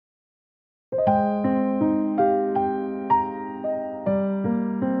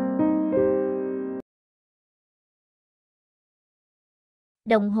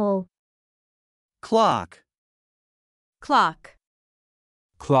Đồng hồ. clock, clock,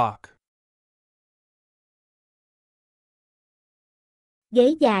 clock,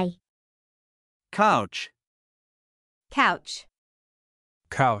 Ghế dài. couch, couch,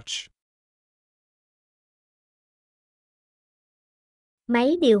 couch,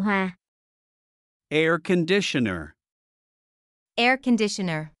 Máy điều hòa. air conditioner, air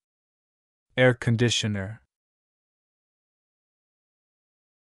conditioner, air conditioner,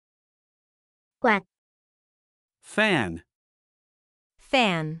 Quạt. fan,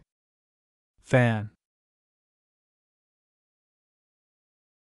 fan, fan,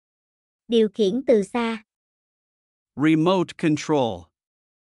 Điều khiển từ xa. remote control,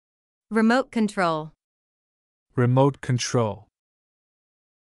 remote control, remote control,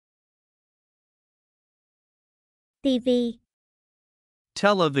 TV.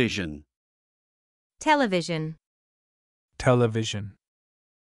 television, television, television,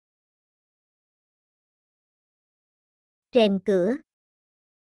 Rèm cửa.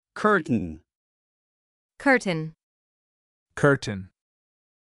 curtain, curtain, curtain,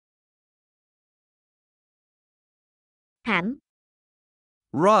 Thảm.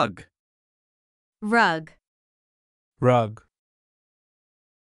 rug, rug, rug,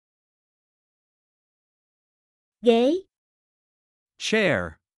 Ghế.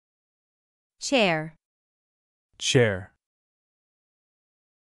 chair, chair, chair,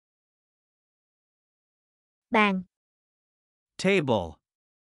 Bàn. table,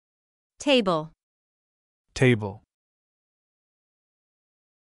 table, table,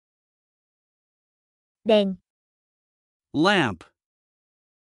 Đèn. lamp,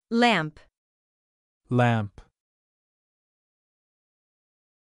 lamp, lamp,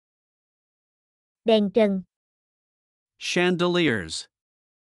 Đèn trần. chandeliers,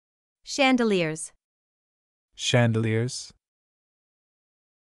 chandeliers, chandeliers,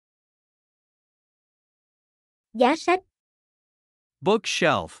 Giá sách.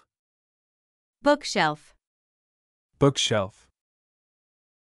 bookshelf, bookshelf, bookshelf,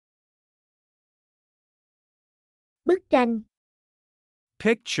 Bức tranh.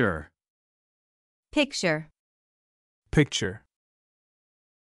 picture, picture, picture,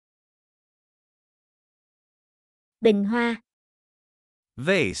 Bình hoa.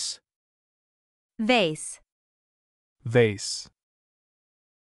 vase, vase, vase,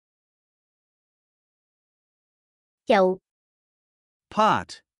 Chậu.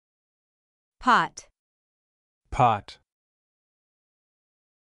 pot, pot, pot,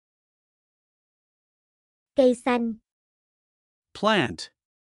 Cây xanh. plant,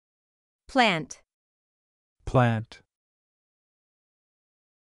 plant, plant,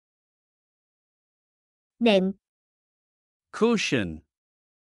 Nệm. cushion,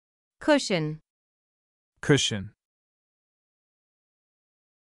 cushion, cushion,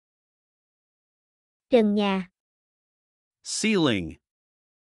 Trần nhà. ceiling,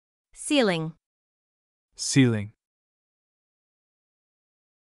 ceiling, ceiling,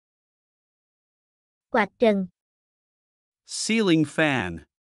 Quạt trần. ceiling fan,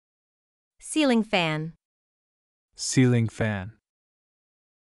 ceiling fan, ceiling fan,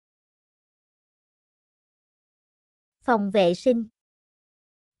 Phòng vệ sinh.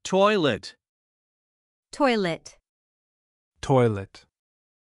 toilet, toilet, toilet,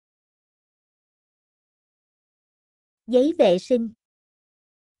 Giấy vệ sinh.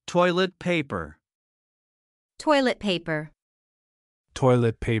 toilet paper, toilet paper,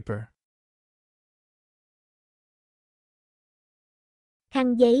 toilet paper,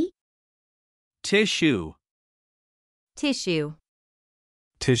 Khăn giấy. tissue, tissue,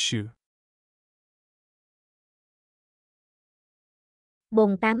 tissue,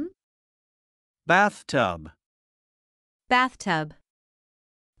 Bồn tắm. bathtub, bathtub,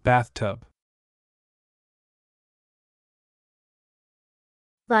 bathtub,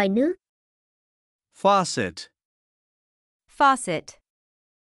 Vòi nước. faucet, faucet,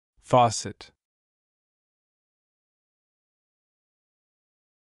 faucet,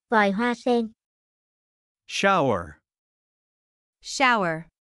 Vòi hoa sen. shower, shower,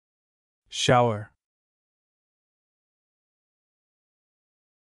 shower,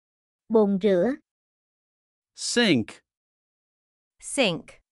 Bồn rửa. sink,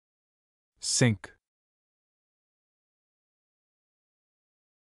 sink, sink,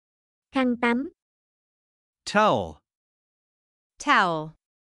 Khăn tắm. towel, towel,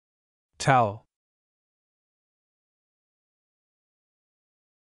 towel,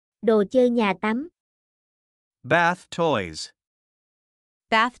 Đồ chơi nhà tắm. bath toys,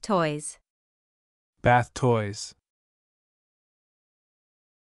 bath toys, bath toys,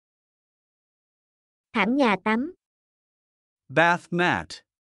 Thảm nhà tắm. Bath mat.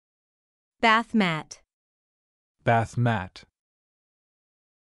 Bath mat. Bath mat.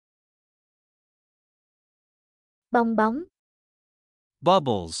 Bong bóng.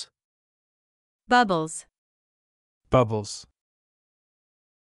 Bubbles. Bubbles. Bubbles.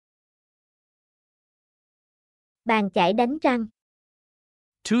 Bàn chải đánh răng.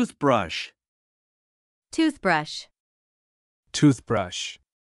 Toothbrush. Toothbrush. Toothbrush.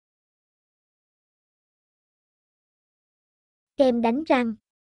 Kem đánh răng.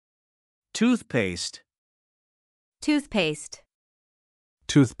 Toothpaste. Toothpaste.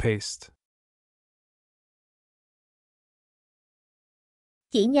 Toothpaste.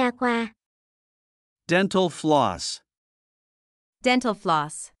 Chỉ nha khoa. Dental floss. Dental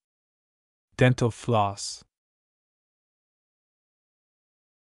floss. Dental floss.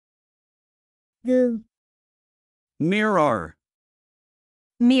 Gương. Mirror.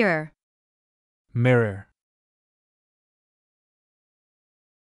 Mirror. Mirror.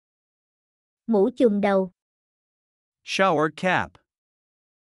 Mũ chùm đầu. Shower cap.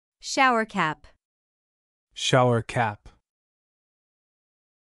 Shower cap. Shower cap.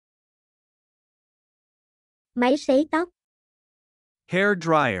 Máy sấy tóc. Hair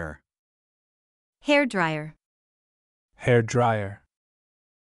dryer. Hair dryer. Hair dryer.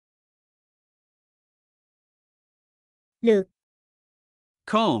 Lược.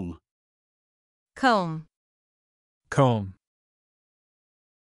 Comb. Comb. Comb.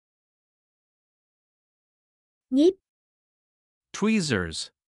 Nhíp.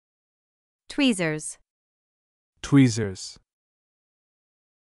 Tweezers. Tweezers. Tweezers.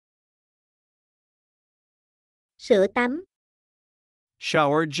 Sữa tắm.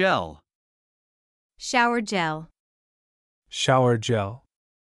 Shower gel. Shower gel. Shower gel.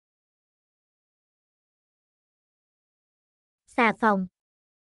 Xà phòng.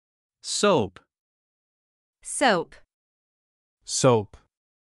 Soap. Soap. Soap.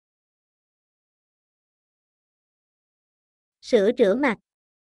 Sữa rửa mặt.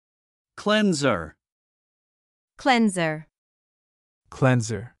 Cleanser. Cleanser.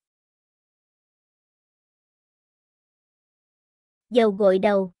 Cleanser. Dầu gội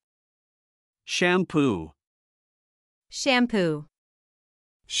đầu. Shampoo. Shampoo.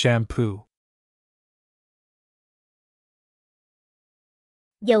 Shampoo.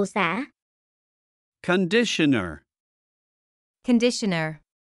 Dầu xả. Conditioner. Conditioner.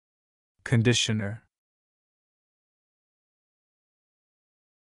 Conditioner.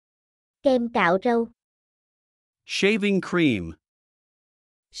 Kem cạo râu. Shaving cream.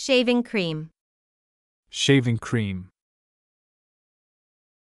 Shaving cream. Shaving cream.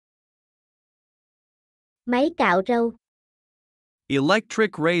 Máy cạo râu.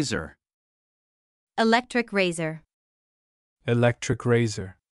 Electric razor. Electric razor. Electric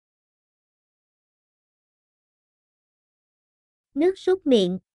razor. Nước súc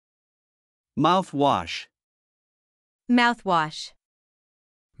miệng. Mouthwash. Mouthwash.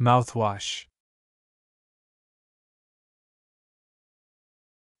 Mouthwash.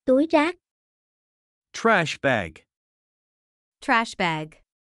 Túi rác. Trash bag. Trash bag.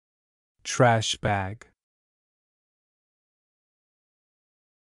 Trash bag.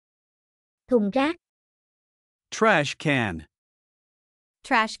 Thùng rác. Trash can.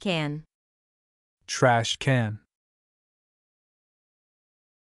 Trash can. Trash can.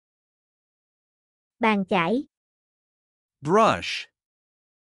 Bàn chải. Brush.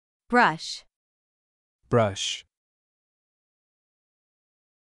 Brush. Brush.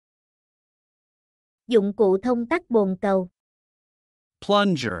 Dụng cụ thông tắc bồn cầu.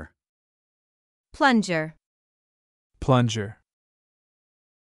 Plunger. Plunger. Plunger.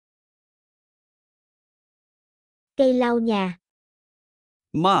 Cây lau nhà.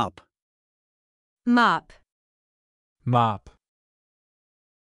 Mop. Mop. Mop.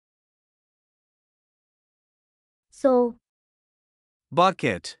 Xô.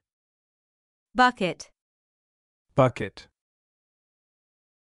 Bucket. Bucket. Bucket.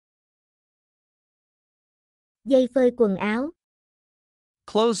 Dây phơi quần áo.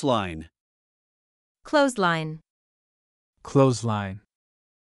 Clothesline. Clothesline. Clothesline.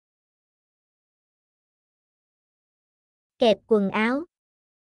 Kẹp quần áo.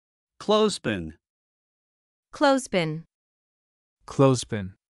 Clothespin. Clothespin.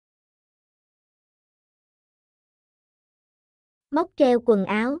 Clothespin. Móc treo quần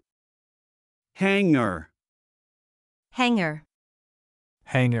áo. Hanger. Hanger.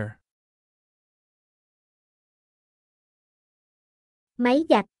 Hanger. Máy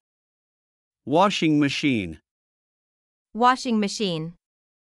giặt. Washing machine. Washing machine.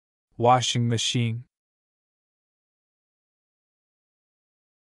 Washing machine.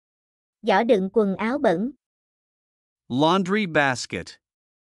 Giỏ đựng quần áo bẩn. Laundry basket.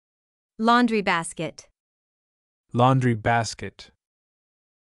 Laundry basket. Laundry basket.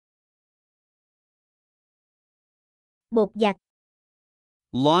 Bột giặt.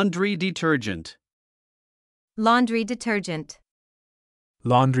 Laundry detergent. Laundry detergent.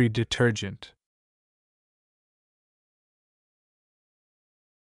 Laundry detergent.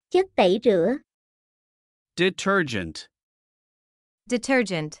 Chất tẩy rửa. Detergent.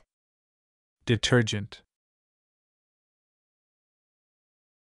 Detergent. Detergent.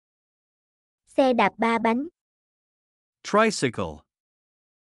 Xe đạp ba bánh. Tricycle.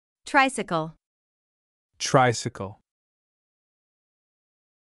 Tricycle. Tricycle.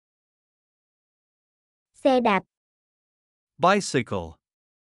 Xe đạp. Bicycle.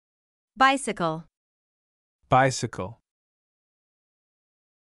 Bicycle. Bicycle.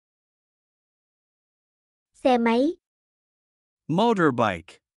 Xe máy.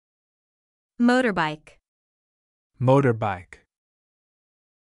 Motorbike. Motorbike. Motorbike.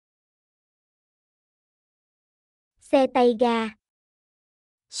 Xe tay ga.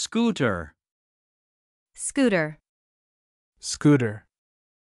 Scooter. Scooter. Scooter.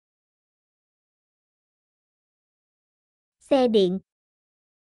 Xe điện.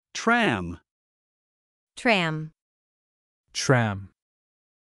 Tram. Tram. Tram.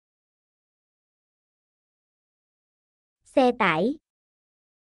 Xe tải.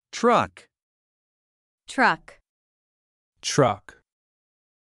 Truck. Truck. Truck.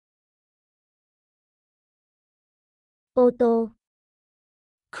 Ô tô.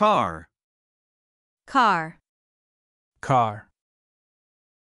 Car. Car. Car.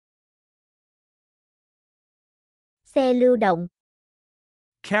 Xe lưu động.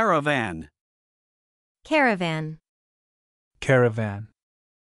 Caravan. Caravan. Caravan.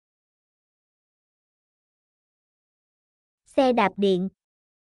 Xe đạp điện.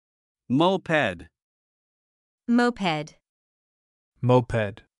 Moped. Moped.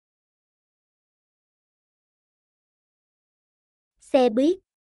 Moped. Xe buýt.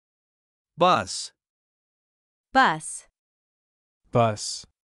 Bus. Bus. Bus.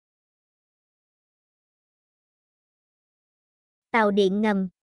 Tàu điện ngầm.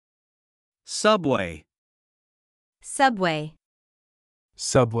 Subway. Subway.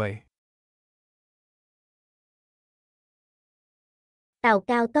 Subway. Tàu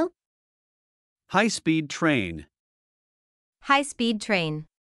cao tốc. High-speed train. High-speed train.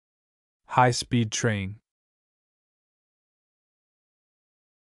 High-speed train.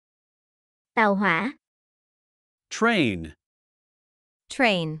 Tàu hỏa. Train.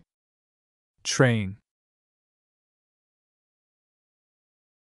 Train. Train.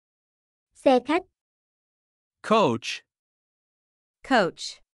 Xe khách. Coach.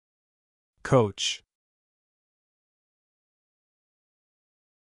 Coach. Coach.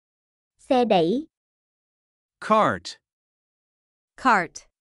 Xe đẩy. Cart. Cart.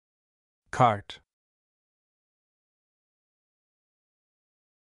 Cart.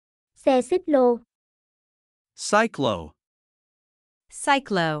 Xe xích lô. Cyclo.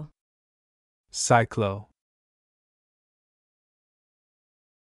 Cyclo. Cyclo.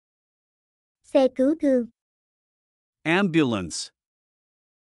 Xe cứu thương. Ambulance.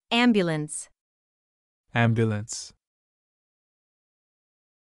 Ambulance. Ambulance.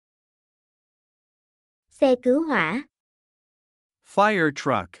 Xe cứu hỏa. Fire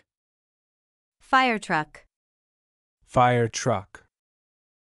truck. Fire truck. Fire truck.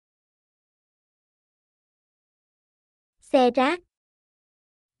 Xe rác.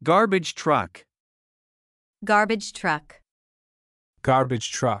 Garbage truck. Garbage truck.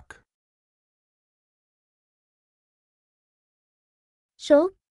 Garbage truck.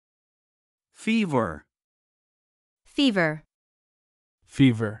 Sốt. Fever. Fever.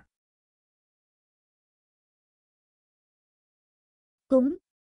 Fever. Cúm.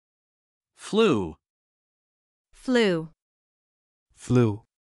 Flu. Flu. Flu.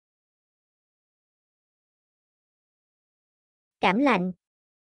 Cảm lạnh.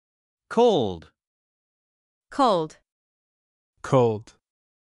 Cold. Cold. Cold.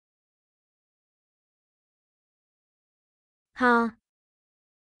 Ho.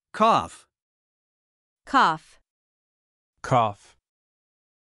 Cough. Cough. Cough.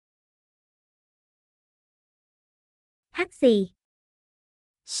 Hắt xì.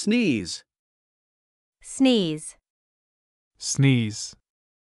 Sneeze. Sneeze. Sneeze.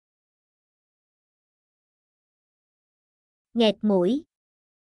 Nghẹt mũi.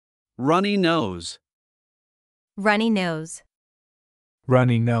 Runny nose. Runny nose.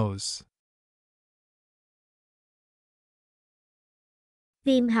 Runny nose.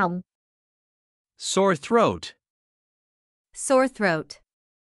 Viêm họng. Sore throat. Sore throat.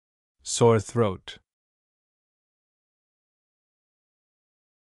 Sore throat.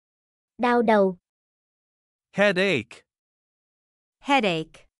 Đau đầu. headache,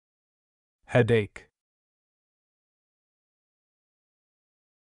 Headache. Headache.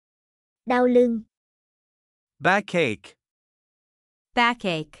 Đau lưng. backache,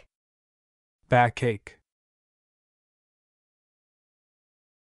 Backache. Backache.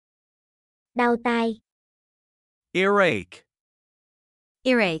 Đau tai. earache,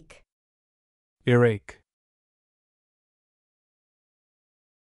 Earache. Earache.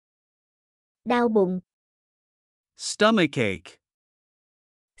 Đau bụng. stomachache,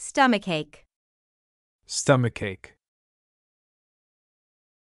 Stomachache. Stomachache.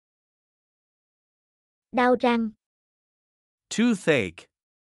 Đau răng. toothache,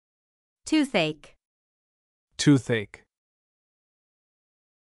 Toothache. Toothache.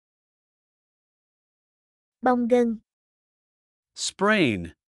 Bong gân.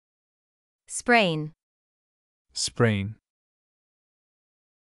 sprain, Sprain. Sprain.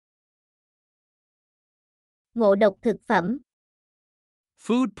 Ngộ độc thực phẩm.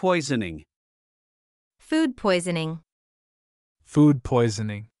 food poisoning, Food poisoning. Food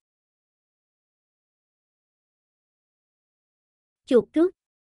poisoning. Chuột rút.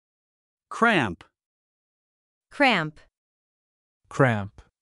 cramp, Cramp. Cramp.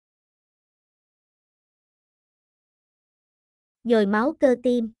 Nhồi máu cơ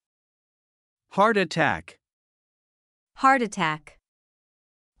tim. heart attack, Heart attack.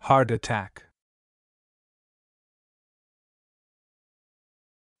 Heart attack.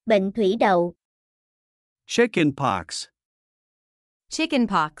 Bệnh thủy đậu. chicken pox, Chicken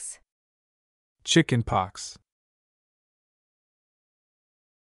pox. Chicken pox.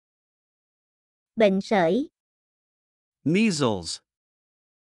 Bệnh sởi. measles,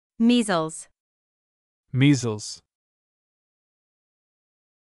 Measles. Measles.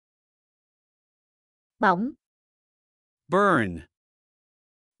 Bỏng. burn,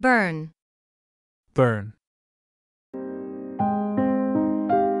 Burn. Burn.